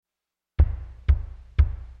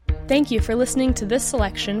Thank you for listening to this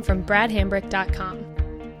selection from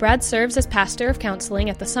bradhambrick.com. Brad serves as pastor of counseling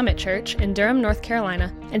at the Summit Church in Durham, North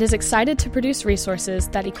Carolina, and is excited to produce resources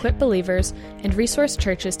that equip believers and resource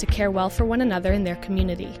churches to care well for one another in their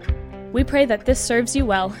community. We pray that this serves you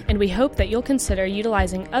well, and we hope that you'll consider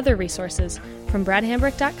utilizing other resources from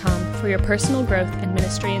bradhambrick.com for your personal growth and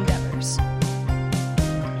ministry endeavors.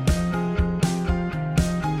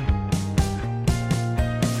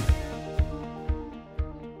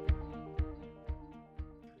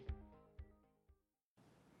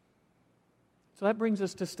 So that brings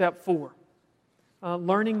us to step 4,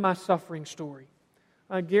 learning my suffering story.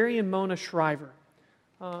 Gary and Mona Shriver,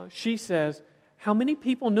 she says, how many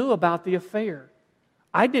people knew about the affair?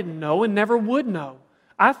 I didn't know and never would know.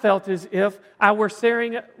 I felt as if I were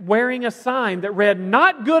wearing a sign that read,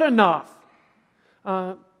 not good enough.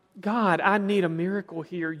 God, I need a miracle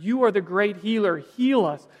here. You are the great healer. Heal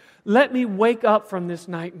us. Let me wake up from this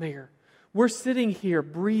nightmare. We're sitting here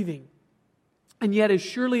breathing. And yet, as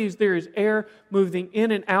surely as there is air moving in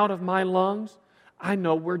and out of my lungs, I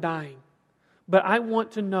know we're dying. But I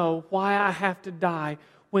want to know why I have to die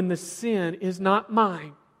when the sin is not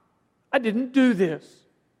mine. I didn't do this.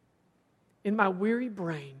 In my weary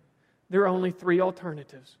brain, there are only 3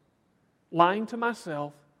 alternatives: lying to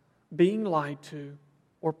myself, being lied to,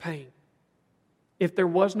 or pain. If there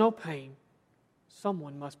was no pain,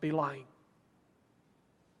 someone must be lying.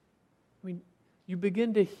 I mean, you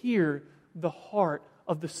begin to hear the heart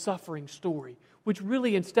of the suffering story, which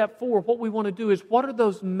really in step 4, what we want to do is, what are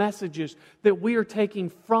those messages that we are taking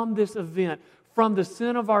from this event, from the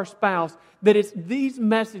sin of our spouse, that it's these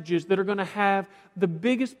messages that are going to have the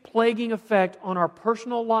biggest plaguing effect on our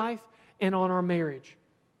personal life and on our marriage.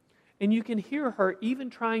 And you can hear her even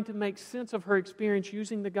trying to make sense of her experience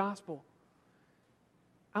using the gospel.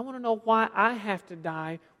 I want to know why I have to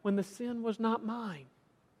die when the sin was not mine.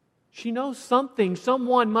 She knows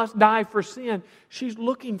someone must die for sin. She's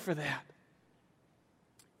looking for that.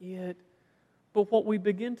 But what we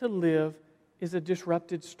begin to live is a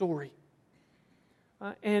disrupted story.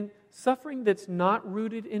 And suffering that's not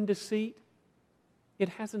rooted in deceit, it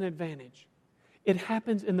has an advantage. It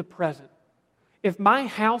happens in the present. If my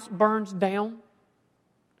house burns down,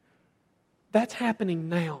 that's happening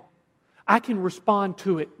now. I can respond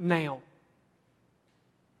to it now.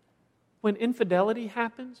 When infidelity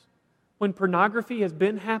happens, when pornography has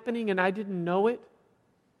been happening and I didn't know it,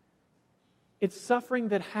 it's suffering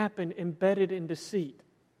that happened embedded in deceit.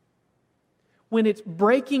 When it's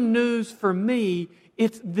breaking news for me,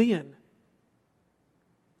 it's then.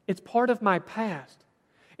 It's part of my past.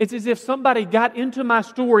 It's as if somebody got into my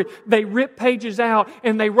story, they ripped pages out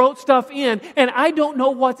and they wrote stuff in, and I don't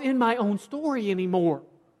know what's in my own story anymore.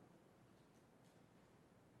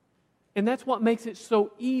 And that's what makes it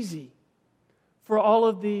so easy for all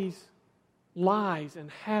of these lies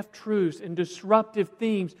and half-truths and disruptive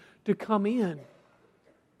themes to come in,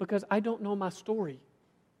 because I don't know my story.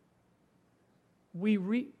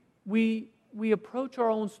 We approach our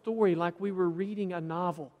own story like we were reading a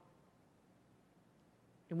novel,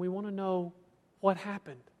 and we want to know what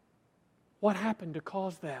happened. What happened to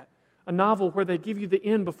cause that? A novel where they give you the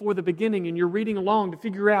end before the beginning and you're reading along to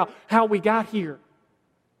figure out how we got here.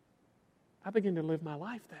 I begin to live my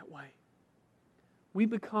life that way. We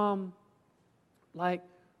become like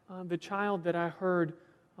the child that I heard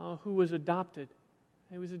who was adopted.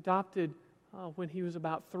 He was adopted when he was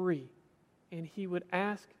about 3. And he would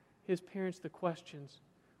ask his parents the questions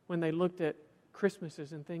when they looked at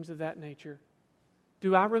Christmases and things of that nature.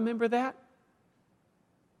 Do I remember that?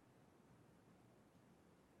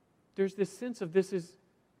 There's this sense of this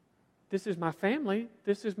is my family.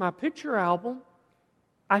 This is my picture album.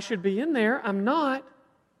 I should be in there. I'm not.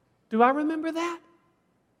 Do I remember that?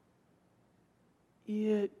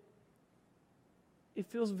 It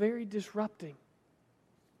feels very disrupting.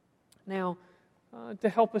 Now, to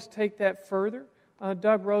help us take that further,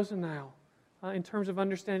 Doug Rosenau, in terms of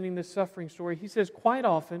understanding this suffering story, he says, quite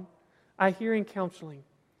often, I hear in counseling,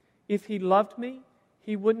 if he loved me,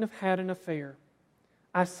 he wouldn't have had an affair.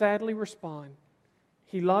 I sadly respond,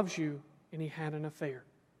 he loves you and he had an affair.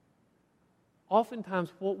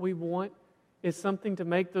 Oftentimes what we want is something to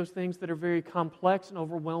make those things that are very complex and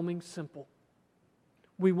overwhelming simple.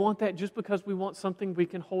 We want that just because we want something we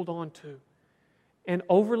can hold on to. And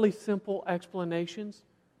overly simple explanations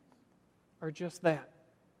are just that,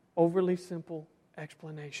 overly simple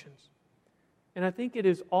explanations. And I think it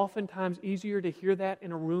is oftentimes easier to hear that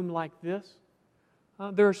in a room like this.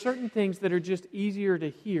 There are certain things that are just easier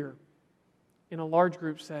to hear in a large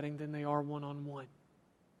group setting than they are one-on-one.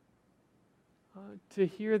 To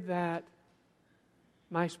hear that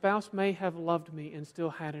my spouse may have loved me and still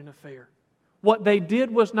had an affair. What they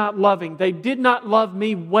did was not loving. They did not love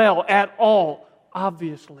me well at all,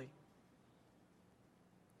 obviously.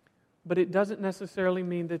 But it doesn't necessarily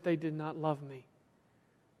mean that they did not love me.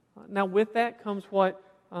 Now, with that comes what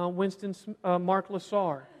Mark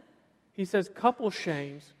Lasar. He says couple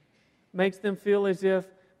shames makes them feel as if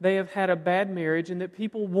they have had a bad marriage and that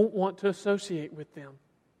people won't want to associate with them.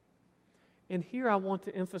 And here I want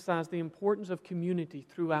to emphasize the importance of community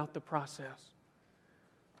throughout the process.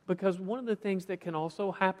 Because one of the things that can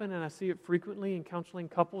also happen, and I see it frequently in counseling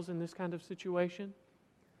couples in this kind of situation,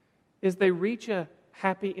 is they reach a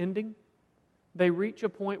happy ending. They reach a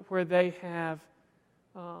point where they have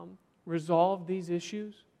resolved these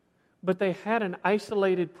issues, but they had an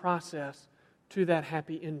isolated process to that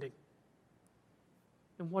happy ending.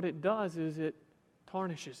 And what it does is it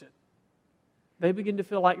tarnishes it. They begin to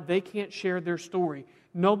feel like they can't share their story.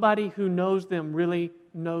 Nobody who knows them really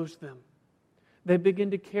knows them. They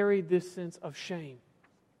begin to carry this sense of shame.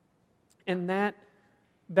 And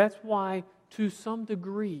that's why, to some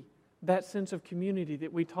degree, that sense of community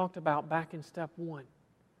that we talked about back in step 1,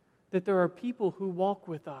 that there are people who walk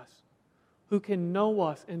with us, who can know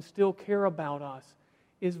us and still care about us,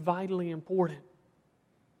 is vitally important.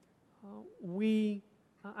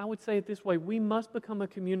 I would say it this way, we must become a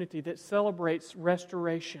community that celebrates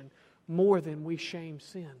restoration more than we shame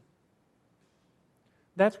sin.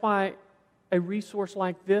 That's why a resource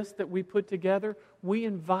like this that we put together, we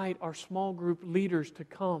invite our small group leaders to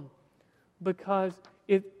come, because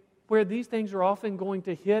where these things are often going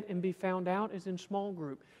to hit and be found out is in small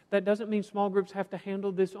group. That doesn't mean small groups have to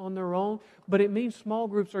handle this on their own, but it means small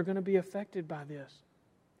groups are going to be affected by this.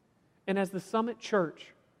 And as the Summit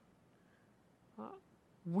Church,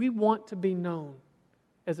 we want to be known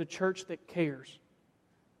as a church that cares,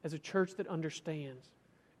 as a church that understands,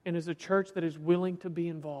 and as a church that is willing to be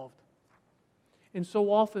involved. And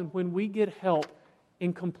so often when we get help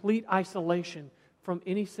in complete isolation from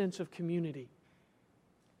any sense of community,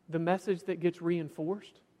 the message that gets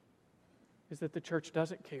reinforced is that the church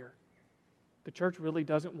doesn't care. The church really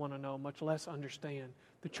doesn't want to know, much less understand.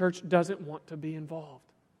 The church doesn't want to be involved.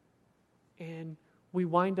 And we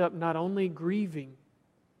wind up not only grieving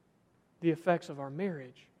the effects of our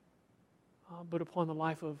marriage, but upon the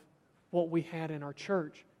life of what we had in our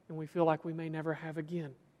church, and we feel like we may never have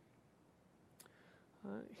again.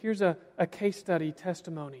 Here's a case study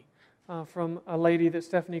testimony from a lady that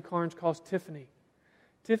Stephanie Carnes calls Tiffany.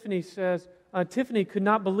 Tiffany says, Tiffany could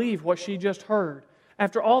not believe what she just heard.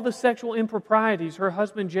 After all the sexual improprieties her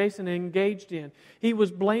husband Jason engaged in, he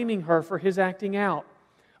was blaming her for his acting out.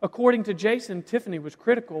 According to Jason, Tiffany was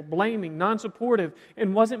critical, blaming, non-supportive,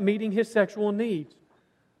 and wasn't meeting his sexual needs.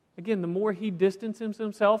 Again, the more he distances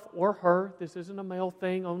himself, or her, this isn't a male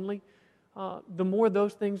thing only, the more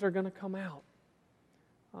those things are going to come out.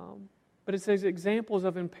 But it says examples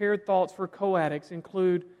of impaired thoughts for co-addicts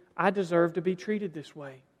include, I deserve to be treated this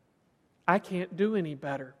way. I can't do any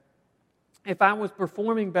better. If I was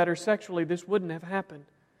performing better sexually, this wouldn't have happened.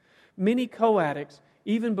 Many co-addicts,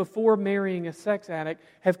 even before marrying a sex addict,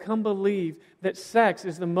 have come to believe that sex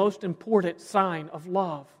is the most important sign of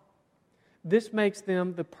love. This makes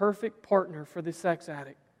them the perfect partner for the sex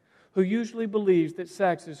addict, who usually believes that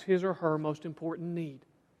sex is his or her most important need.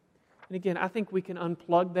 And again, I think we can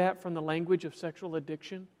unplug that from the language of sexual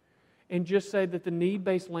addiction and just say that the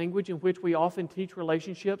need-based language in which we often teach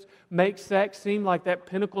relationships makes sex seem like that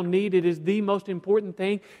pinnacle need. It is the most important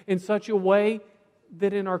thing in such a way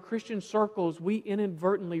that in our Christian circles we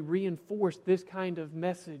inadvertently reinforce this kind of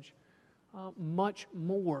message much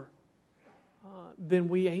more than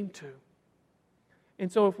we aim to.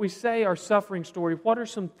 And so if we say our suffering story, what are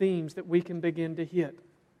some themes that we can begin to hit?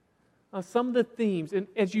 Some of the themes, and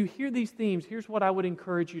as you hear these themes, here's what I would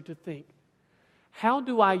encourage you to think. How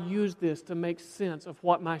do I use this to make sense of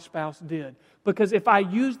what my spouse did? Because if I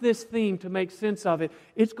use this theme to make sense of it,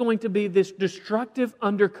 it's going to be this destructive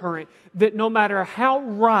undercurrent that no matter how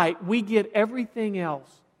right we get everything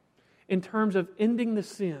else in terms of ending the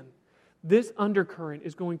sin, this undercurrent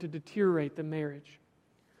is going to deteriorate the marriage.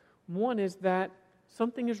 One is that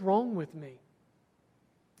something is wrong with me.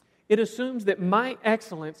 It assumes that my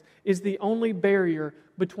excellence is the only barrier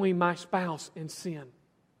between my spouse and sin.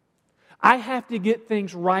 I have to get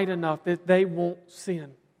things right enough that they won't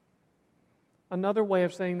sin. Another way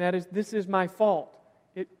of saying that is, this is my fault.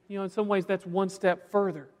 In some ways that's one step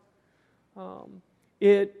further.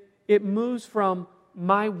 It moves from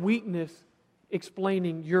my weakness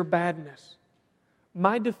explaining your badness.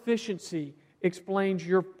 My deficiency explains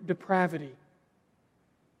your depravity.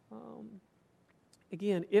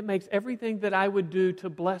 Again, it makes everything that I would do to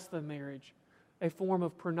bless the marriage a form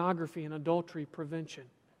of pornography and adultery prevention.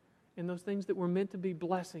 And those things that were meant to be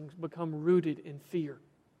blessings become rooted in fear.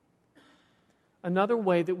 Another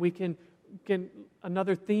way that we can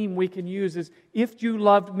another theme we can use is, if you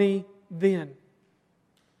loved me then.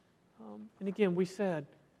 And again, we said,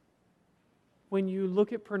 when you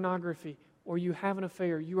look at pornography or you have an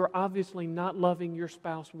affair, you are obviously not loving your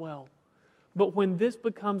spouse well. But when this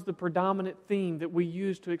becomes the predominant theme that we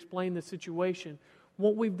use to explain the situation,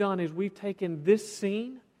 what we've done is we've taken this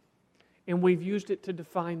scene and we've used it to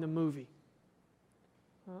define the movie.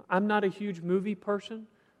 I'm not a huge movie person,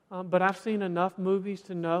 but I've seen enough movies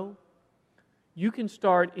to know you can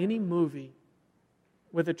start any movie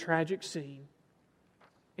with a tragic scene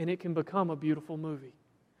and it can become a beautiful movie.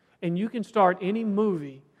 And you can start any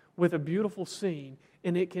movie with a beautiful scene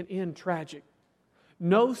and it can end tragic.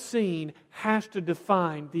 No scene has to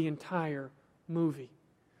define the entire movie.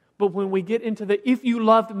 But when we get into the "if you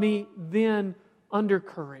loved me then"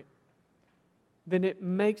 undercurrent, then it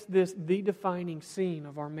makes this the defining scene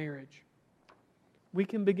of our marriage. We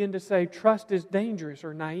can begin to say trust is dangerous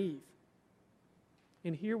or naive.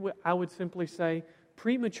 And here I would simply say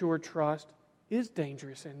premature trust is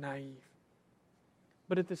dangerous and naive.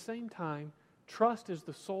 But at the same time, trust is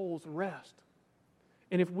the soul's rest.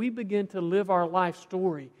 And if we begin to live our life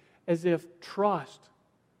story as if trust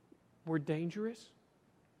were dangerous,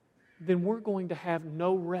 then we're going to have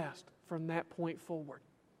no rest from that point forward.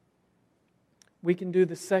 We can do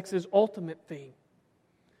the sex is ultimate theme.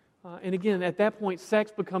 And again, at that point,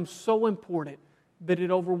 sex becomes so important that it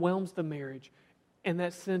overwhelms the marriage. And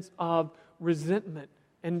that sense of resentment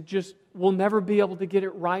and just we'll never be able to get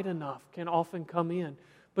it right enough can often come in.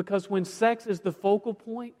 Because when sex is the focal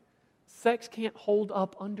point, sex can't hold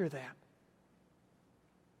up under that.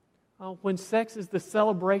 When sex is the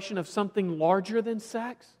celebration of something larger than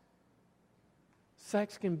sex,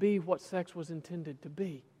 sex can be what sex was intended to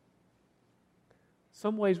be.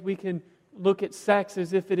 Some ways we can look at sex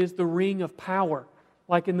as if it is the ring of power,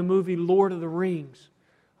 like in the movie Lord of the Rings,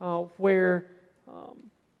 where,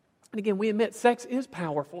 and again, we admit sex is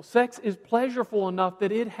powerful. Sex is pleasurable enough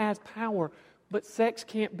that it has power, but sex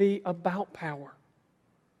can't be about power.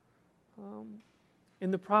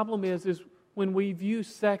 And the problem is when we view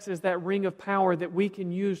sex as that ring of power that we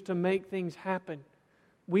can use to make things happen,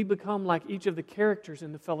 we become like each of the characters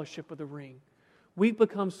in the Fellowship of the Ring. We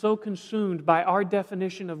become so consumed by our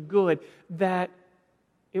definition of good that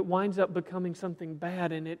it winds up becoming something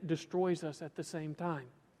bad and it destroys us at the same time.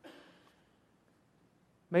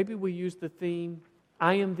 Maybe we use the theme,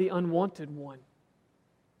 I am the unwanted one.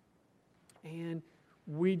 And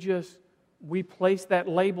we place that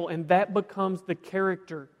label and that becomes the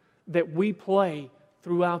character that we play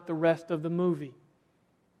throughout the rest of the movie.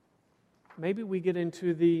 Maybe we get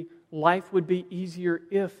into the life would be easier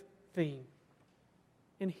if theme.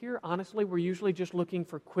 And here, honestly, we're usually just looking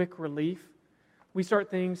for quick relief. We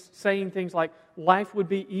start saying things like, life would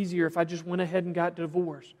be easier if I just went ahead and got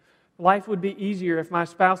divorced. Life would be easier if my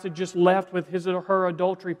spouse had just left with his or her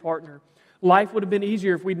adultery partner. Life would have been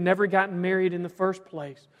easier if we'd never gotten married in the first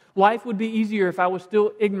place. Life would be easier if I was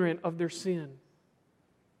still ignorant of their sin.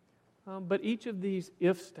 But each of these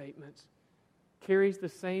if statements carries the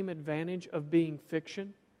same advantage of being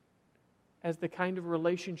fiction as the kind of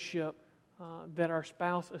relationship that our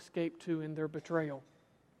spouse escaped to in their betrayal.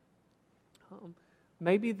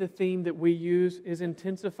 Maybe the theme that we use is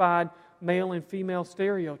intensified male and female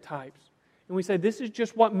stereotypes. And we say this is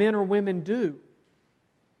just what men or women do.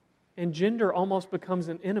 And gender almost becomes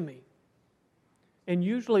an enemy. And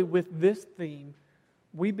usually with this theme,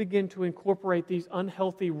 we begin to incorporate these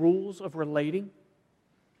unhealthy rules of relating.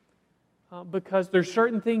 Because there's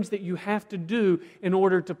certain things that you have to do in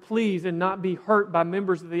order to please and not be hurt by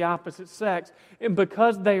members of the opposite sex. And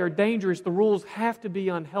because they are dangerous, the rules have to be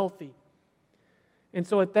unhealthy. And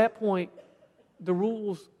so at that point, the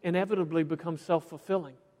rules inevitably become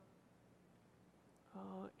self-fulfilling.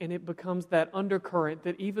 And it becomes that undercurrent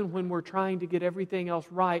that even when we're trying to get everything else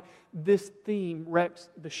right, this theme wrecks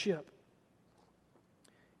the ship.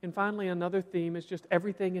 And finally, another theme is just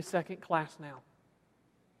everything is second class now.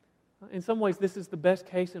 In some ways, this is the best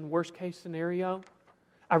case and worst case scenario.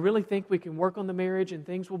 I really think we can work on the marriage and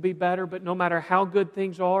things will be better, but no matter how good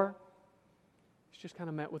things are, it's just kind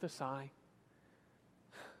of met with a sigh.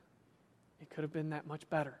 It could have been that much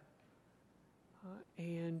better.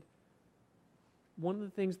 And one of the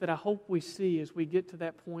things that I hope we see as we get to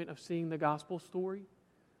that point of seeing the gospel story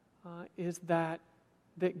is that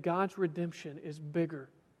God's redemption is bigger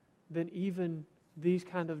than even these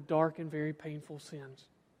kind of dark and very painful sins.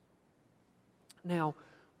 Now,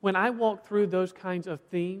 when I walk through those kinds of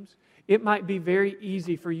themes, it might be very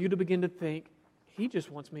easy for you to begin to think, He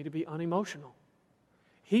just wants me to be unemotional.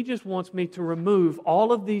 He just wants me to remove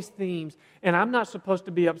all of these themes, and I'm not supposed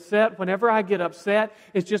to be upset. Whenever I get upset,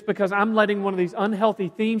 it's just because I'm letting one of these unhealthy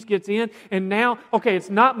themes get in, and now, okay, it's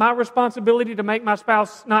not my responsibility to make my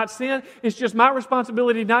spouse not sin. It's just my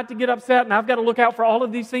responsibility not to get upset, and I've got to look out for all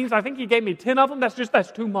of these things. I think He gave me 10 of them.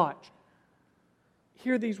 That's too much.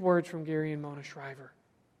 Hear these words from Gary and Mona Shriver.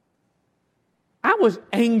 I was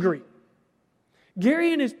angry.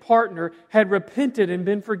 Gary and his partner had repented and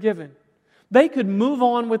been forgiven. They could move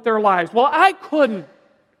on with their lives. Well, I couldn't.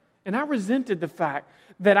 And I resented the fact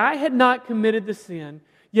that I had not committed the sin,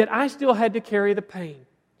 yet I still had to carry the pain.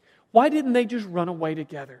 Why didn't they just run away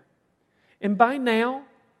together? And by now,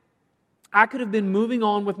 I could have been moving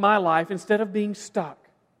on with my life instead of being stuck.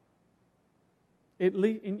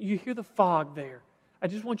 And you hear the fog there. I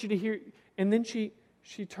just want you to hear. And then she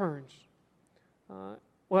turns.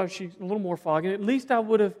 She's a little more foggy. And at least I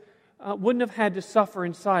wouldn't have had to suffer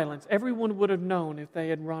in silence. Everyone would have known if they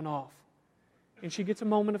had run off. And she gets a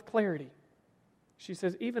moment of clarity. She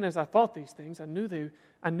says, even as I thought these things, I knew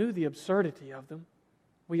the absurdity of them.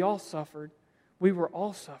 We all suffered. We were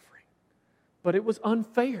all suffering. But it was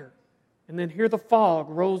unfair. And then here the fog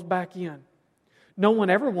rolls back in. No one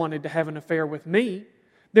ever wanted to have an affair with me.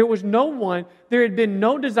 There had been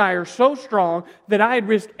no desire so strong that I had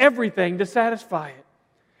risked everything to satisfy it.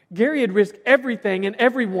 Gary had risked everything and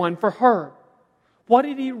everyone for her. What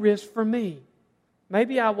did he risk for me?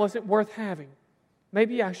 Maybe I wasn't worth having.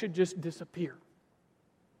 Maybe I should just disappear.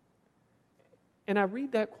 And I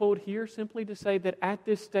read that quote here simply to say that at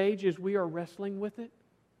this stage, as we are wrestling with it,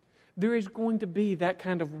 there is going to be that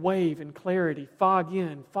kind of wave and clarity, fog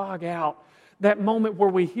in, fog out. That moment where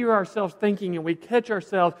we hear ourselves thinking and we catch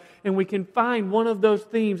ourselves and we can find one of those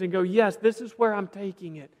themes and go, yes, this is where I'm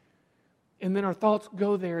taking it. And then our thoughts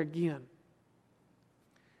go there again.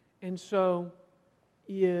 And so,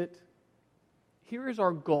 here is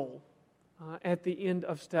our goal at the end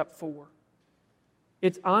of step 4.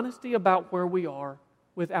 It's honesty about where we are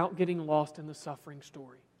without getting lost in the suffering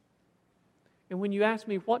story. And when you ask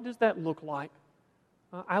me, what does that look like?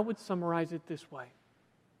 I would summarize it this way.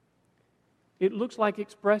 It looks like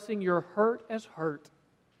expressing your hurt as hurt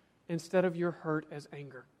instead of your hurt as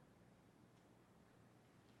anger.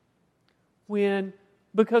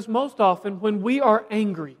 Because most often when we are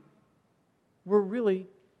angry, we're really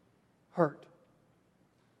hurt.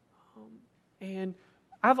 And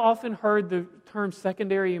I've often heard the term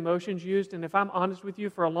secondary emotions used, and if I'm honest with you,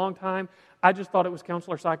 for a long time, I just thought it was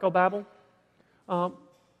counselor psychobabble.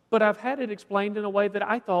 But I've had it explained in a way that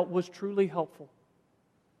I thought was truly helpful.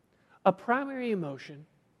 A primary emotion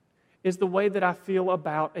is the way that I feel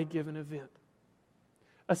about a given event.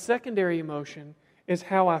 A secondary emotion is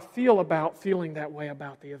how I feel about feeling that way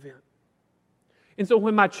about the event. And so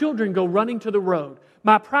when my children go running to the road,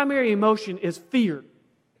 my primary emotion is fear.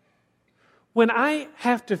 When I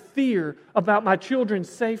have to fear about my children's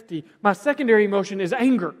safety, my secondary emotion is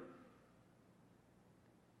anger.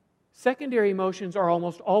 Secondary emotions are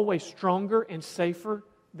almost always stronger and safer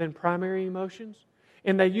than primary emotions.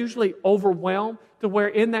 And they usually overwhelm to where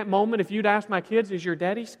in that moment, if you'd ask my kids, is your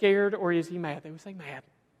daddy scared or is he mad? They would say mad.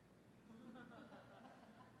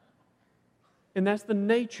 And that's the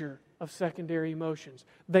nature of secondary emotions.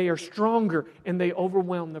 They are stronger and they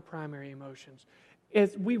overwhelm the primary emotions.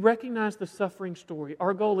 As we recognize the suffering story,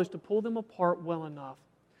 our goal is to pull them apart well enough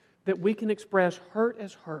that we can express hurt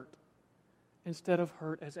as hurt instead of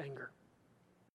hurt as anger.